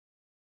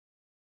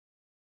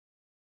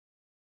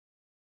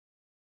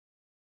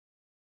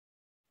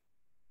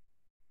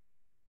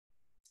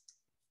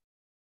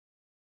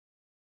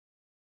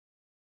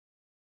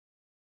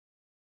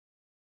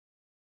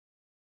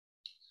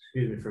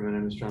Excuse me for a minute,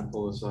 I'm just trying to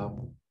pull this up.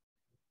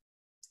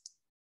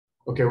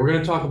 Okay, we're going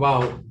to talk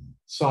about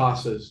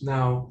sauces.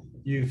 Now,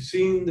 you've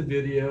seen the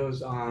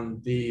videos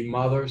on the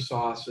mother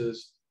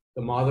sauces.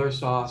 The mother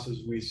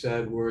sauces, we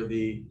said, were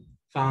the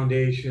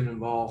foundation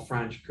of all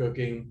French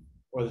cooking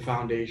or the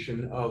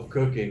foundation of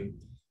cooking.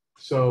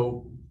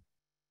 So,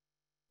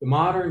 the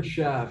modern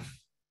chef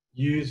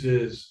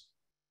uses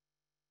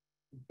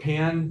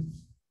pan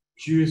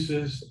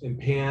juices and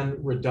pan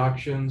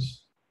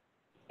reductions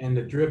and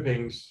the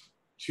drippings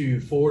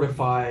to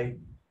fortify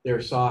their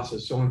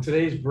sauces. So, in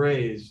today's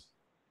braise,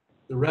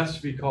 the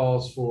recipe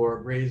calls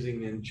for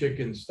braising in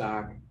chicken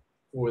stock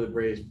for the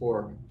braised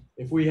pork.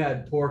 If we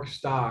had pork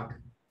stock,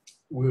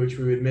 which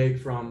we would make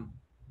from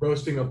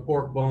roasting of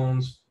pork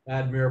bones,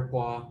 add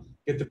mirepoix,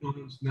 get the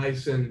bones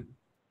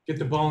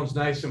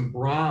nice and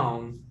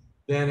brown,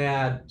 then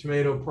add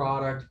tomato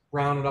product,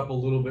 brown it up a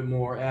little bit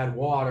more, add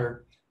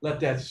water,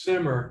 let that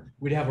simmer.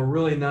 We'd have a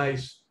really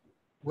nice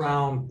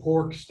brown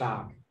pork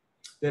stock.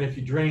 Then if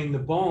you drain the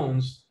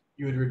bones,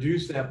 you would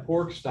reduce that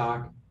pork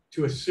stock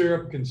to a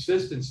syrup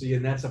consistency,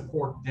 and that's a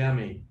pork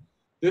demi.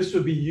 This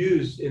would be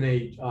used in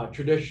a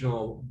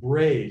traditional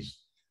braise,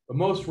 but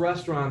most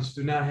restaurants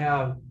do not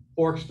have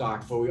pork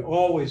stock, but we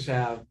always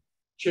have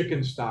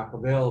chicken stock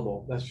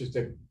available. That's just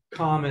a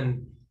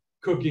common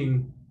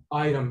cooking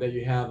item that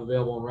you have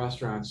available in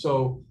restaurants.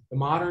 So the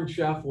modern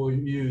chef will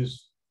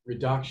use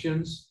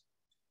reductions,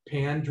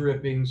 pan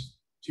drippings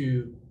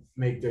to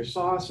make their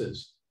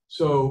sauces.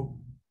 So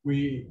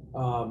we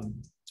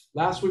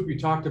last week we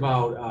talked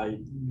about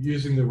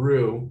using the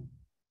roux,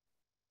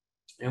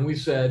 and we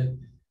said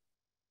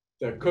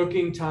the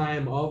cooking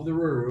time of the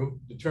roux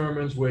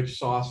determines which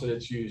sauce that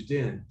it's used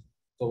in.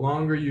 The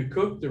longer you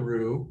cook the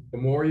roux, the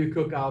more you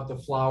cook out the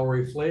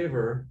floury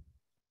flavor,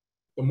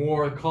 the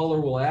more color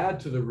will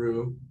add to the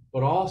roux,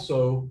 but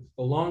also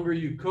the longer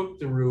you cook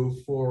the roux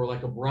for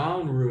like a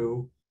brown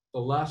roux, the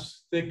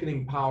less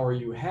thickening power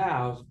you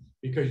have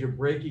because you're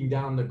breaking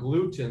down the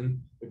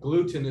gluten. The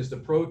gluten is the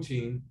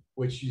protein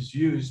which is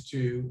used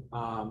to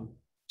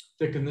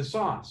thicken the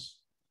sauce.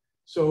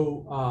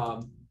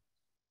 So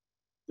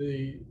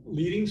the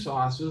leading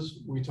sauces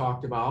we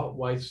talked about,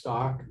 white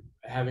stock,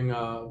 having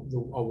a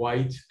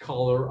white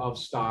color of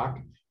stock,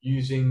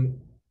 using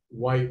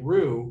white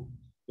roux.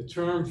 The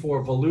term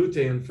for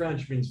velouté in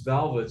French means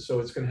velvet, so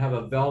it's going to have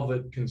a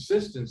velvet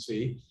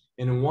consistency.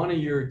 And in one of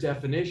your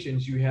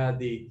definitions, you had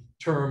the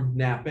term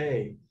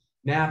nappé.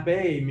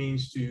 Nappé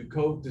means to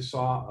coat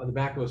the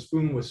back of a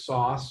spoon with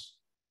sauce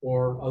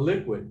or a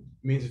liquid.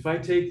 It means if I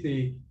take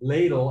the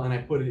ladle and I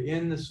put it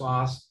in the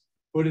sauce,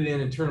 put it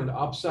in and turn it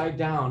upside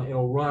down,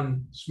 it'll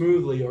run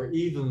smoothly or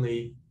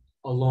evenly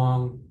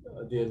along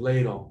the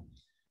ladle.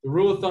 The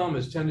rule of thumb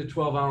is 10 to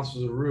 12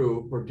 ounces of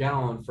roux per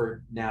gallon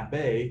for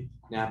nappé.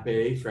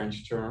 Nappé,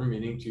 French term,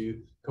 meaning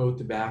to coat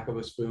the back of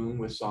a spoon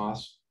with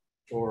sauce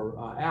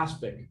or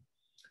aspic.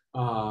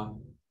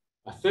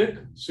 A thick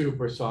soup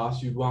or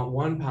sauce, you'd want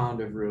 1 pound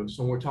of roux.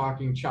 So when we're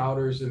talking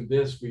chowders and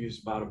this, we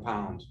use about 1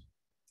 pound.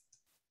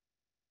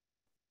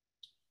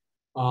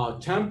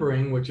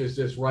 Tempering, which is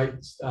this right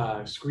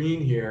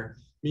screen here,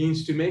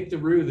 means to make the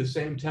roux the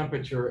same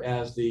temperature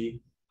as the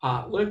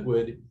hot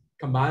liquid,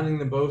 combining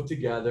them both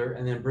together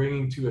and then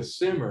bringing to a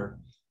simmer.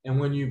 And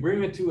when you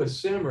bring it to a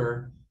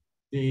simmer,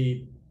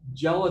 the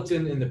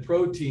gelatin and the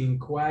protein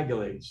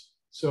coagulates.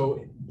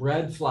 So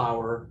bread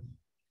flour,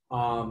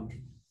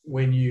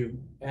 when you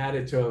add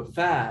it to a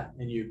fat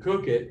and you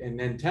cook it and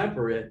then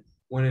temper it,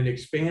 when it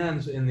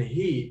expands in the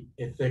heat,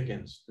 it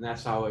thickens. And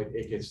that's how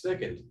it gets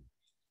thickened.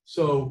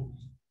 So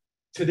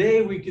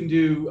today we can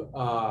do,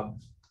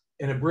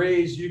 in a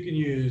braise, you can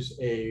use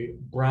a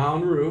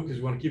brown roux because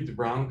you want to keep the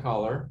brown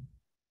color,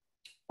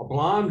 a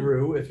blonde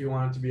roux if you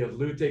want it to be a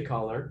velouté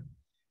color.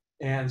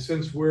 And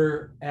since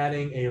we're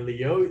adding a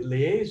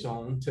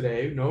liaison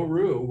today, no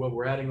roux, but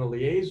we're adding a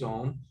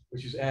liaison,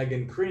 which is egg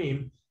and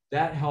cream,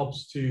 that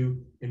helps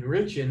to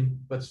enrichen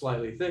but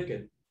slightly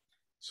thicken.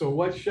 So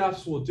what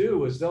chefs will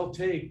do is they'll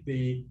take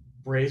the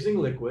braising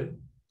liquid,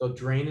 they'll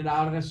drain it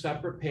out in a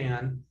separate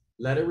pan,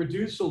 let it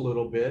reduce a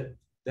little bit,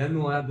 then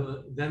they'll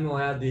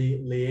add the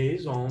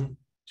liaison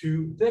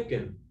to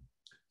thicken.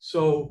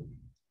 So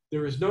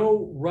there is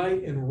no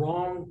right and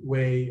wrong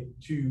way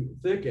to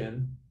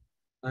thicken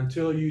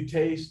until you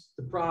taste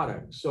the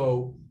product.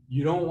 So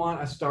you don't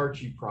want a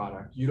starchy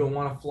product. You don't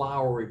want a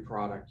floury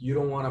product. You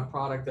don't want a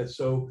product that's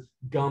so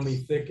gummy,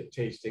 thick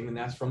tasting, and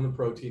that's from the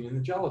protein in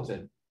the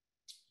gelatin.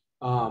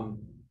 So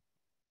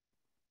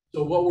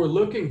what we're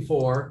looking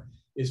for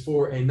is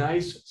for a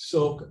nice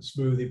silk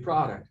smoothie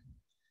product.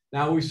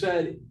 Now we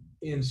said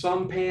in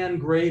some pan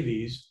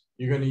gravies,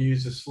 you're going to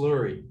use a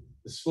slurry.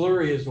 The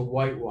slurry is a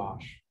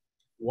whitewash.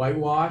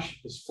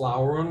 Whitewash is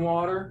flour and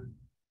water,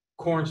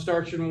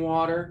 cornstarch and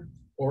water,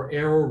 or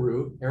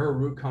arrowroot.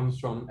 Arrowroot comes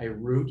from a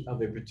root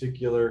of a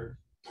particular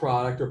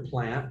product or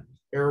plant.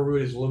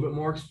 Arrowroot is a little bit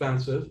more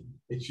expensive.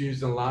 It's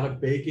used in a lot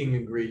of baking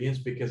ingredients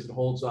because it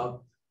holds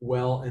up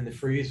well in the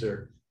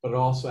freezer, but it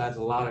also adds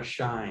a lot of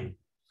shine.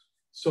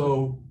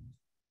 So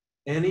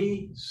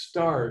any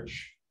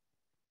starch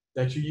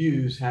that you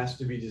use has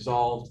to be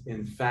dissolved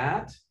in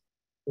fat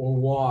or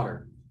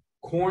water.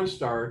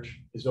 Cornstarch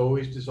is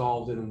always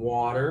dissolved in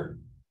water,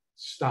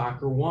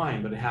 stock, or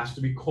wine, but it has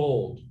to be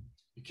cold.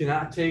 You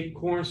cannot take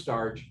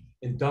cornstarch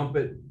and dump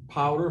it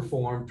powder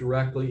form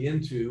directly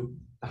into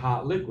the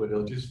hot liquid.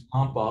 It'll just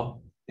pump up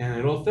and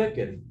it'll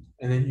thicken,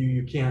 and then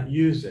you can't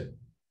use it.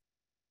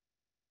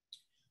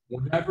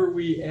 Whenever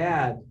we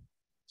add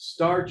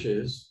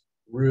starches,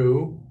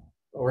 roux,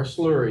 or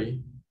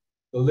slurry,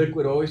 the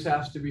liquid always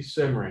has to be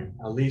simmering,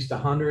 at least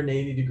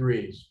 180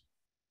 degrees.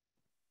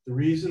 The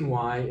reason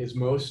why is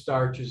most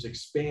starches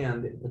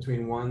expand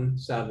between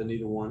 170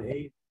 to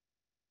 180.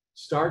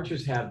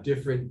 Starches have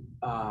different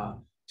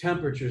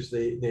temperatures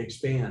they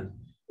expand.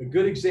 A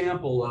good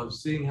example of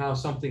seeing how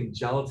something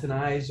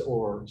gelatinizes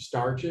or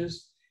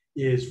starches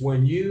is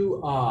when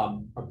you are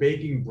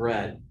baking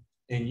bread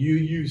and you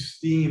use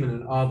steam in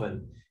an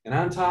oven. And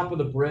on top of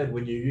the bread,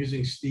 when you're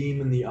using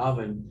steam in the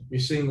oven, you're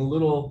seeing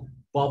little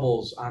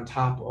bubbles on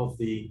top of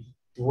the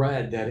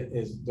bread that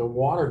is the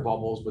water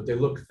bubbles, but they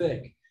look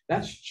thick.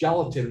 That's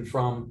gelatin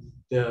from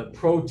the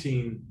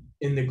protein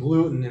in the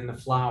gluten in the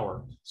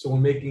flour. So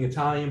when making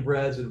Italian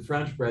breads and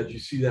French breads, you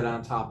see that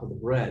on top of the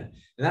bread.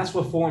 And that's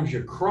what forms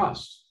your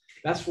crust.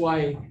 That's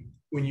why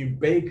when you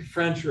bake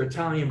French or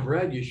Italian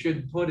bread, you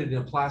shouldn't put it in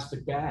a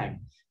plastic bag.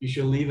 You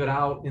should leave it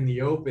out in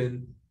the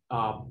open,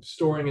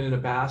 storing it in a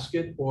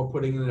basket or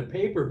putting it in a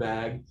paper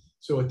bag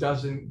so it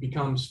doesn't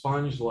become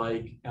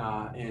sponge-like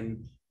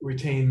and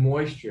retain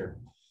moisture.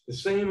 The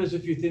same as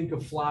if you think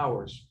of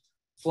flours.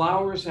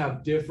 Flours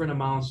have different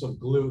amounts of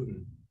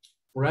gluten.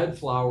 Bread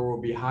flour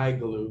will be high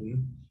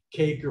gluten.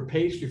 Cake or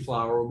pastry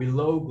flour will be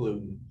low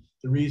gluten.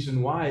 The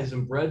reason why is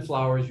in bread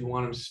flours, you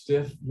want them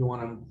stiff, you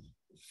want them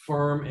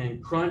firm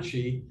and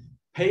crunchy.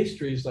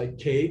 Pastries like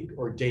cake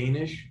or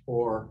Danish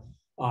or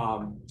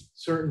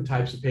certain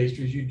types of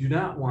pastries, you do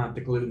not want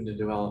the gluten to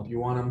develop. You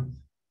want them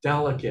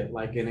delicate,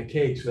 like in a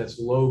cake, so that's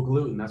low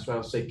gluten. That's why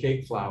I'll say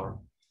cake flour.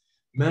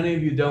 Many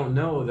of you don't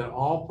know that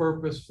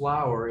all-purpose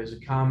flour is a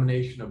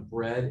combination of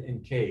bread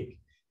and cake.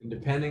 And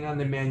depending on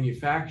the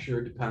manufacturer,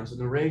 it depends on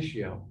the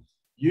ratio.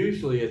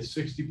 Usually it's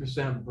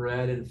 60%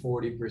 bread and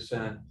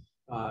 40%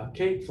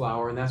 cake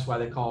flour, and that's why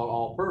they call it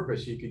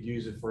all-purpose. You could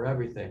use it for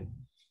everything.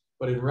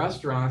 But in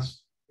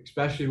restaurants,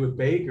 especially with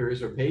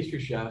bakers or pastry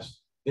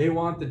chefs, they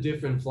want the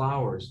different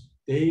flours.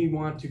 They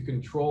want to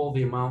control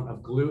the amount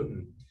of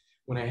gluten.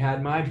 When I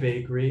had my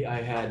bakery,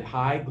 I had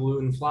high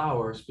gluten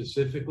flour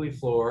specifically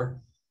for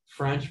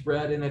French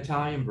bread and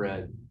Italian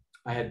bread.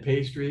 I had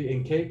pastry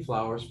and cake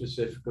flour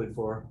specifically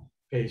for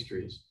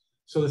pastries.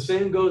 So the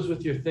same goes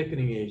with your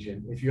thickening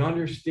agent. If you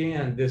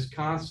understand this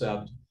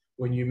concept,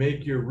 when you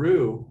make your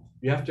roux,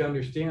 you have to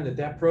understand that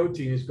that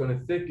protein is going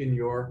to thicken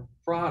your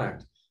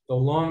product. The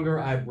longer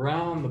I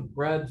brown the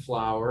bread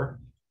flour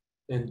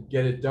and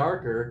get it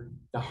darker,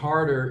 the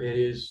harder it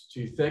is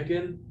to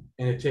thicken,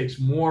 and it takes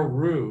more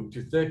roux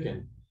to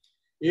thicken.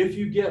 If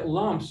you get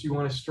lumps, you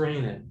want to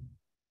strain it.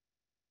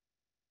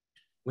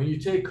 When you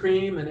take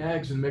cream and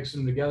eggs and mix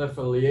them together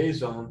for the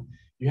liaison,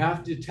 you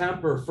have to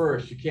temper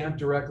first. You can't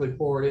directly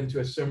pour it into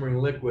a simmering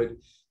liquid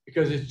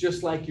because it's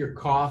just like your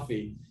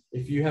coffee.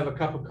 If you have a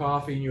cup of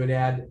coffee and you would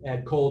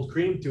add cold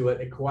cream to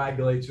it, it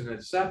coagulates and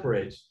it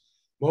separates.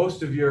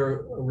 Most of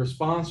your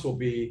response will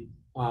be,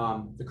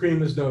 the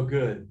cream is no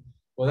good.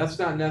 Well, that's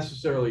not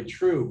necessarily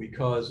true,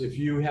 because if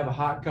you have a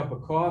hot cup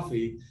of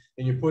coffee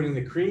and you're putting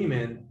the cream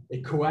in,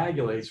 it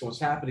coagulates. And what's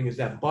happening is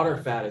that butter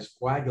fat is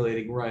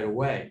coagulating right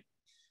away.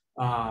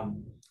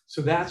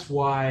 So that's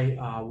why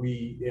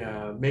we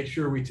make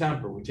sure we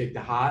temper. We take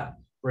the hot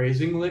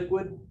braising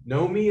liquid,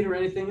 no meat or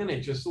anything in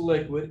it, just the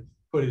liquid,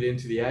 put it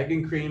into the egg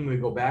and cream. We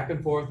go back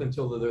and forth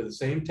until they're the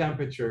same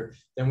temperature.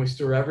 Then we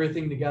stir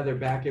everything together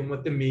back in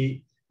with the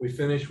meat. We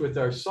finish with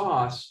our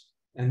sauce,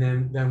 and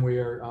then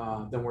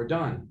we're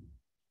done.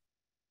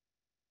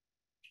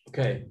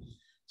 Okay,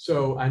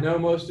 so I know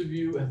most of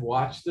you have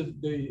watched the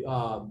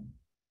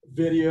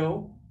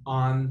video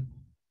on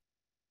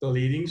the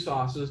leading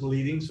sauces.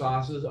 Leading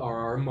sauces are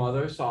our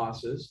mother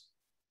sauces.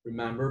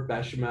 Remember,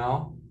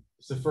 bechamel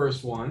is the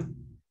first one,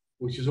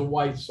 which is a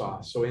white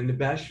sauce. So in the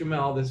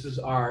bechamel, this is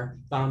our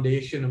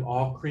foundation of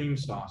all cream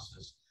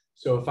sauces.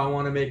 So if I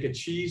want to make a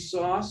cheese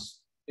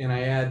sauce and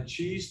I add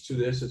cheese to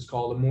this, it's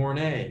called a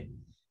Mornay.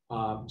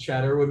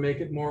 Cheddar would make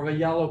it more of a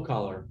yellow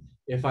color.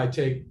 If I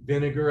take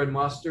vinegar and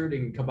mustard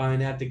and combine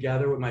that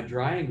together with my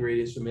dry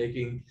ingredients for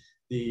making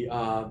the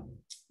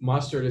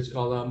mustard, it's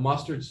called a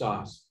mustard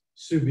sauce.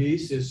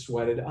 Soubise is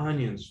sweated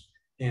onions,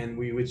 and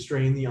we would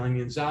strain the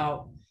onions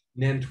out.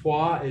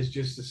 Nantua is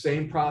just the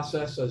same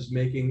process as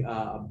making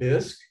a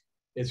bisque.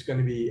 It's going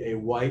to be a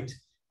white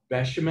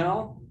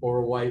bechamel or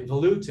a white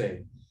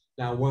veloute.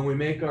 Now, when we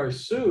make our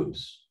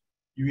soups,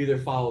 you either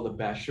follow the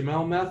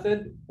bechamel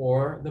method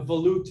or the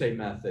veloute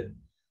method.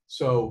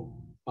 So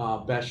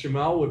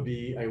bechamel would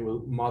be a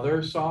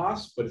mother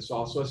sauce, but it's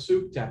also a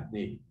soup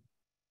technique.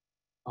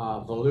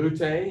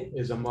 Veloute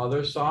is a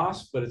mother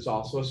sauce, but it's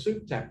also a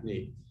soup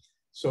technique.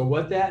 So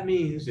what that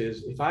means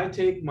is if I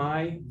take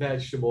my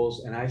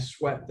vegetables and I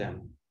sweat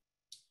them,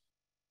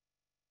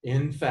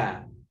 in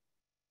fat.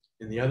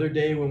 And the other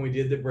day when we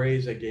did the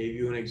braise, I gave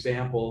you an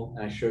example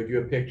and I showed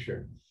you a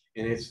picture.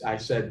 And I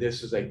said,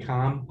 this is a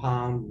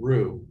compound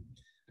roux.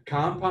 A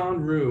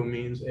compound roux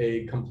means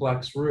a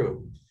complex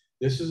roux.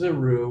 This is a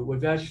roux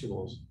with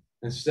vegetables.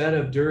 Instead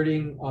of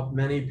dirtying up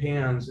many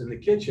pans in the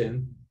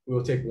kitchen, we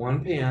will take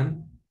one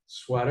pan,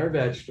 sweat our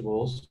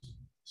vegetables.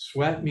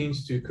 Sweat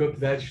means to cook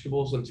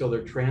vegetables until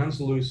they're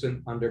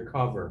translucent under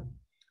cover.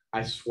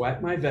 I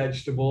sweat my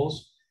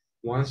vegetables.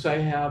 Once I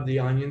have the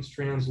onions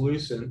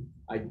translucent,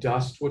 I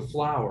dust with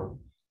flour.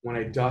 When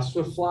I dust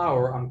with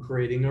flour, I'm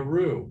creating a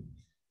roux.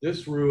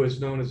 This roux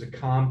is known as a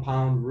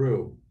compound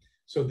roux.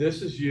 So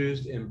this is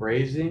used in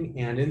braising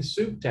and in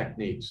soup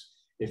techniques.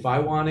 If I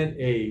wanted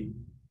a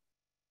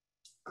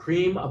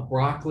cream of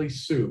broccoli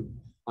soup,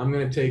 I'm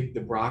going to take the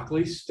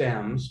broccoli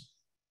stems,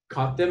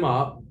 cut them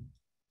up,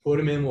 put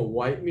them in with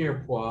white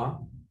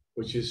mirepoix,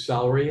 which is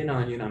celery and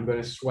onion. I'm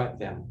going to sweat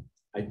them.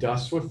 I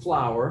dust with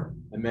flour.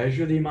 I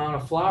measure the amount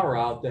of flour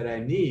out that I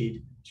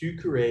need to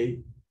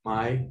create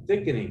my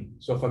thickening.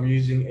 So if I'm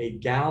using a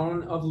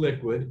gallon of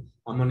liquid,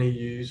 I'm going to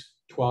use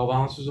 12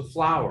 ounces of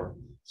flour,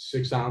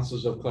 6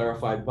 ounces of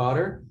clarified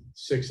butter,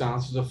 6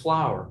 ounces of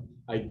flour.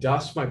 I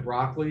dust my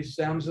broccoli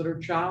stems that are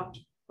chopped,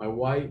 my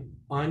white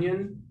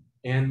onion,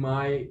 and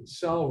my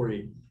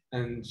celery.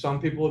 And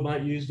some people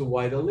might use the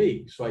white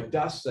leek. So I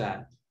dust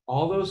that.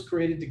 All those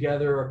created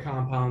together are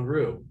compound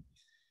roux.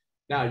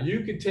 Now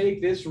you could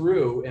take this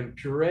roux and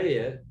puree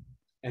it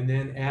and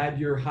then add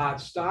your hot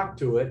stock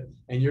to it,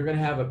 and you're going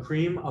to have a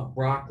cream of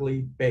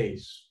broccoli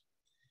base.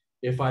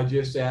 If I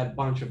just add a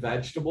bunch of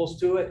vegetables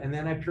to it and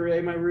then I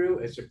puree my roux,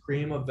 it's a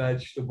cream of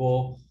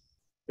vegetable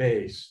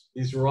base.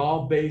 These are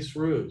all base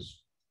roux.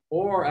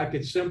 Or I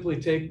could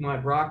simply take my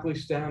broccoli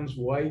stems,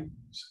 white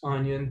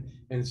onion,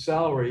 and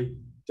celery,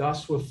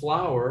 dust with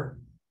flour,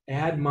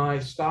 add my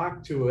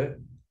stock to it.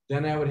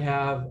 Then I would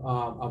have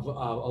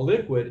a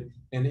liquid.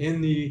 And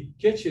in the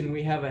kitchen,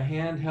 we have a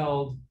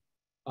handheld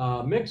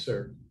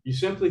mixer. You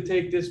simply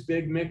take this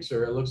big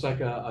mixer, it looks like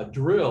a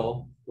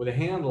drill with a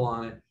handle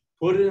on it,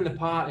 put it in the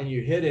pot and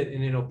you hit it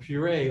and it'll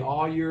puree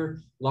all your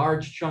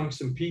large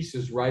chunks and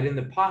pieces right in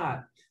the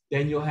pot.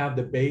 Then you'll have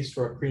the base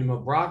for a cream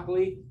of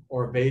broccoli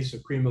or a base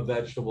of cream of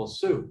vegetable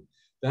soup.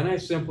 Then I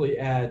simply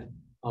add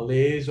a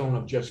liaison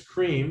of just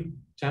cream,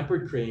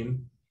 tempered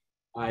cream.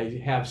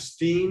 I have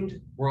steamed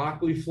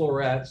broccoli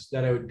florets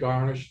that I would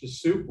garnish the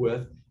soup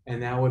with,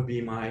 and that would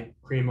be my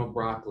cream of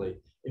broccoli.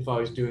 If I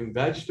was doing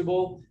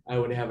vegetable, I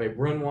would have a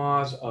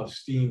brunoise of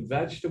steamed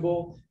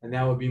vegetable, and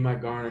that would be my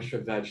garnish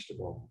of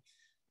vegetable.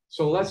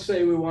 So let's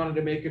say we wanted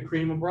to make a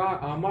cream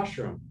of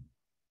mushroom.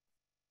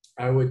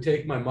 I would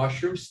take my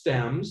mushroom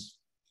stems,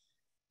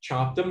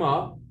 chop them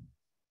up.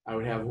 I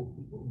would have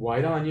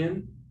white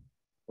onion,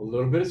 a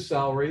little bit of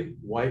celery,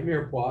 white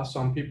mirepoix.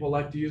 Some people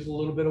like to use a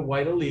little bit of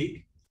white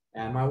leek.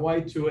 Add my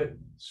white to it,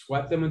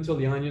 sweat them until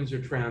the onions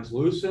are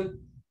translucent,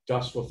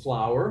 dust with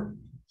flour,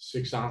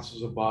 6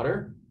 ounces of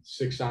butter,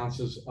 6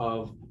 ounces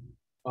of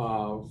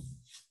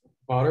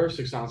butter,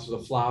 6 ounces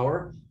of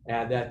flour.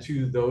 Add that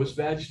to those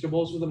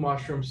vegetables with the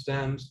mushroom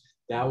stems.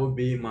 That would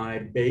be my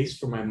base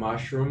for my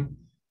mushroom,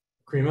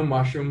 cream of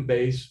mushroom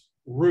base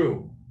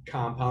roux,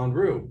 compound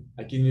roux.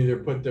 I can either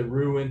put the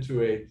roux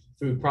into a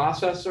food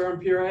processor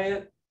and puree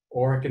it,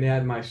 or I can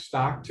add my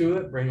stock to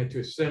it, bring it to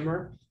a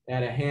simmer,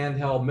 add a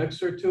handheld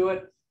mixer to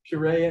it,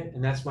 puree it,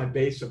 and that's my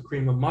base of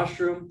cream of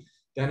mushroom.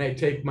 Then I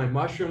take my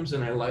mushrooms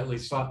and I lightly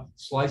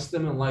slice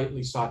them and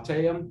lightly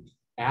saute them,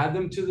 add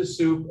them to the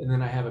soup, and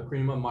then I have a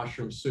cream of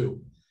mushroom soup.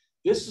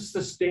 This is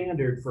the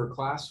standard for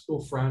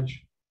classical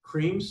French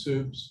cream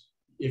soups.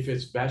 If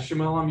it's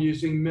bechamel, I'm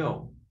using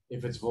milk.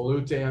 If it's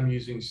velouté, I'm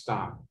using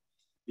stock.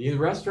 The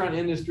restaurant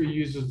industry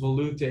uses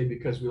velouté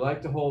because we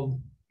like to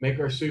make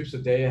our soups a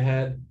day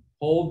ahead,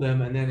 hold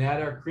them, and then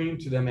add our cream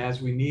to them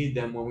as we need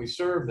them when we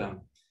serve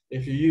them.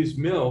 If you use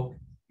milk,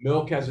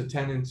 milk has a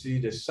tendency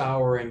to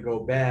sour and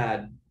go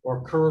bad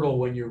or curdle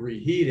when you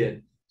reheat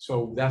it.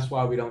 So that's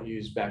why we don't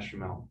use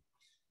bechamel.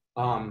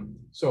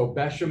 So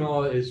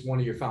bechamel is one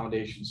of your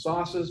foundation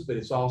sauces, but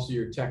it's also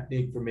your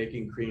technique for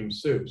making cream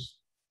soups.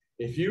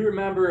 If you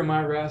remember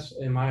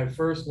in my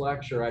first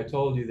lecture, I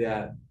told you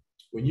that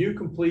when you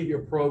complete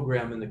your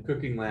program in the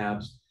cooking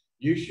labs,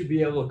 you should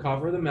be able to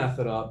cover the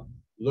method up,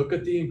 look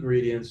at the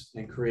ingredients,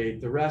 and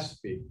create the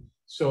recipe.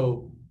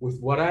 So with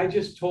what I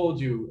just told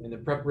you in the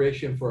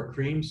preparation for a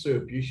cream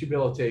soup, you should be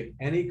able to take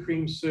any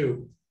cream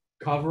soup,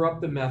 cover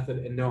up the method,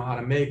 and know how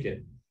to make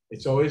it.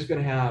 It's always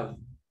going to have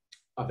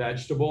a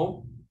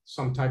vegetable,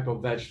 some type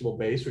of vegetable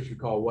base, which we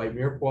call white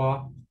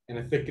mirepoix, and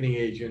a thickening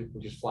agent,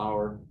 which is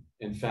flour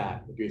and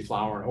fat. It could be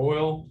flour and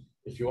oil.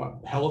 If you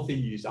want healthy,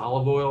 you use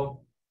olive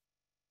oil.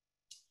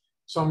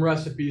 Some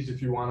recipes,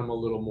 if you want them a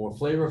little more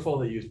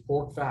flavorful, they use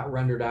pork fat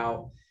rendered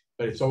out,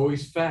 but it's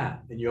always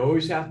fat. And you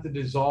always have to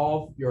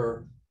dissolve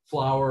your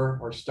flour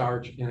or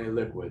starch in a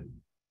liquid.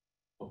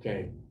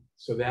 Okay,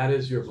 so that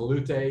is your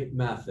velouté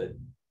method.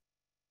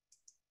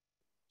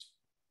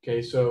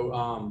 Okay,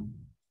 so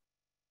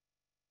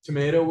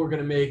tomato we're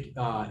going to make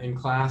in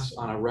class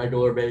on a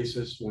regular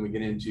basis when we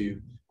get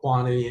into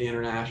quantity and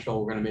international,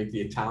 we're going to make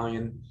the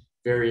Italian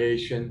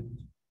variation.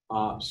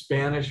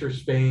 Spanish or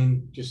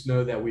Spain, just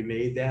know that we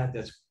made that.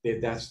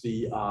 That's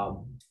the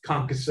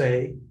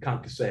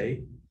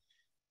concasse.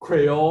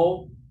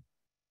 Creole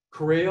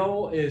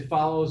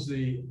follows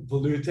the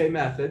veloute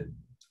method,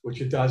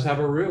 which it does have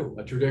a roux.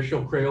 A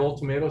traditional Creole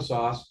tomato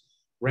sauce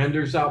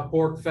renders out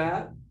pork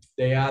fat.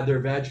 They add their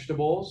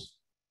vegetables,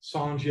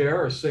 sangère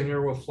or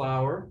singer with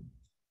flour.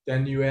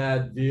 Then you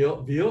add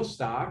veal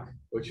stock,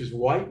 which is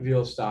white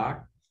veal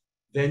stock.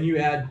 Then you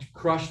add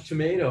crushed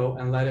tomato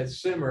and let it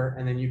simmer,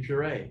 and then you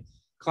puree.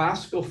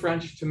 Classical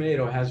French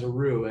tomato has a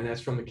roux, and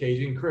that's from the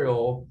Cajun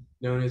Creole,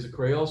 known as a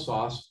Creole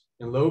sauce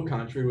in Low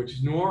Country, which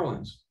is New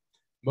Orleans.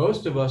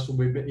 Most of us will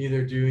be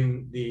either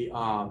doing the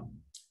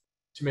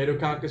tomato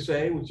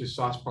concasse, which is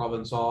sauce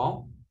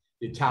provençal,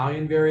 the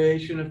Italian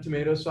variation of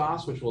tomato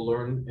sauce, which we'll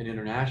learn in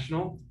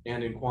international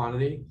and in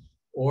quantity,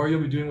 or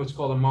you'll be doing what's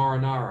called a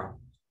marinara.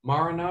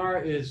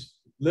 Marinara is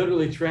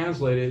literally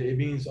translated, it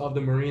means of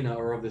the marina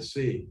or of the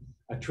sea.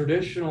 A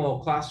traditional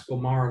classical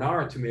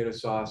marinara tomato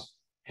sauce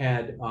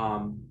had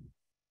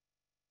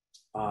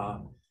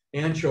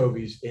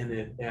anchovies in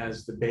it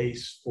as the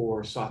base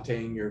for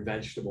sauteing your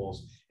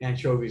vegetables.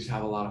 Anchovies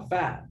have a lot of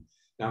fat.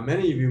 Now,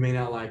 many of you may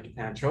not like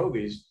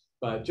anchovies,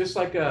 but just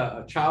like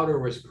a chowder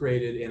was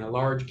created in a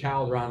large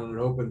cauldron in an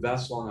open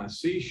vessel on a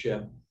sea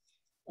ship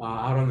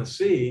out on the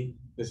sea,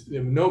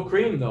 no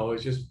cream though,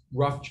 it's just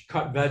rough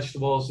cut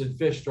vegetables and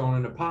fish thrown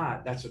in a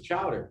pot. That's a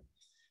chowder.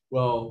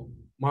 Well,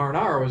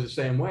 marinara was the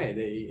same way.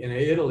 In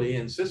Italy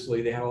and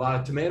Sicily, they had a lot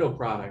of tomato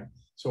product.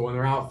 So when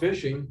they're out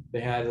fishing,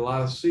 they had a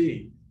lot of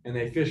sea, and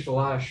they fished a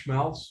lot of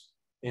schmelts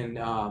and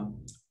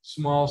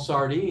small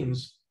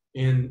sardines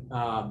in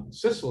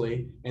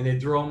Sicily, and they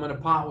throw them in a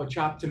pot with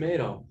chopped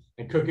tomato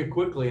and cook it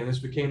quickly. And this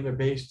became their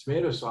base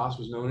tomato sauce,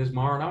 was known as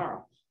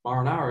marinara.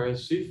 Marinara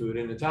is seafood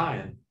in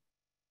Italian,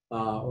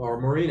 or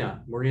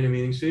marina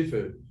meaning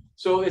seafood.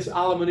 So it's a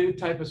la minute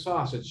type of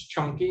sauce. It's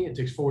chunky. It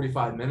takes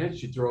 45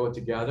 minutes. You throw it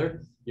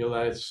together. You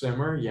let it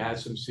simmer. You add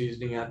some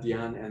seasoning at the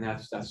end, and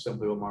that's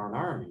simply what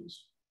marinara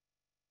means.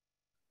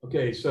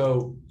 Okay,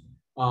 so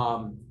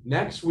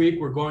next week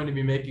we're going to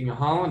be making a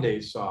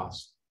hollandaise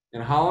sauce.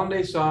 And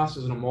hollandaise sauce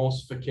is an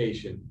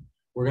emulsification.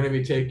 We're going to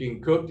be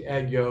taking cooked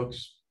egg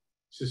yolks,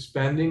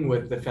 suspending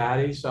with the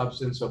fatty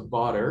substance of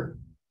butter,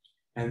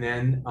 and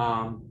then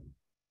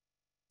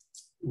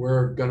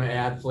we're going to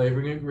add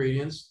flavoring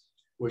ingredients,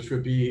 which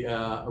would be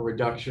a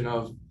reduction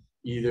of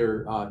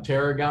either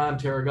tarragon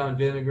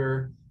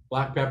vinegar,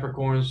 black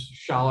peppercorns,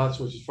 shallots,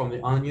 which is from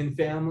the onion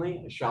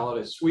family. A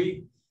shallot is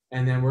sweet.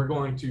 And then we're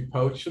going to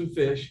poach some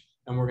fish,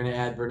 and we're going to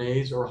add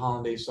Béarnaise or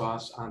hollandaise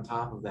sauce on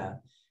top of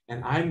that.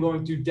 And I'm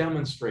going to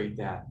demonstrate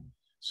that.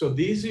 So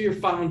these are your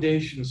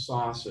foundation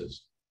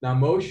sauces. Now,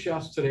 most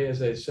chefs today,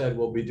 as I said,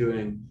 will be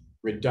doing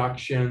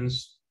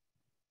reductions,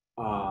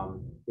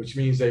 which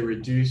means they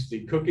reduce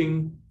the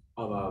cooking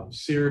of a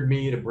seared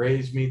meat, a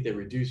braised meat. They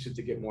reduce it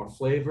to get more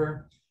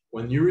flavor.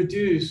 When you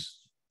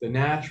reduce, the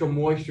natural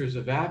moistures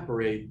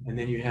evaporate, and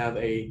then you have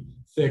a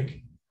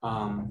thick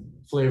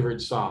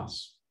flavored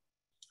sauce.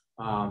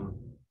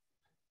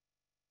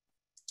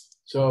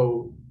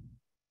 So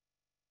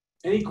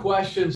any questions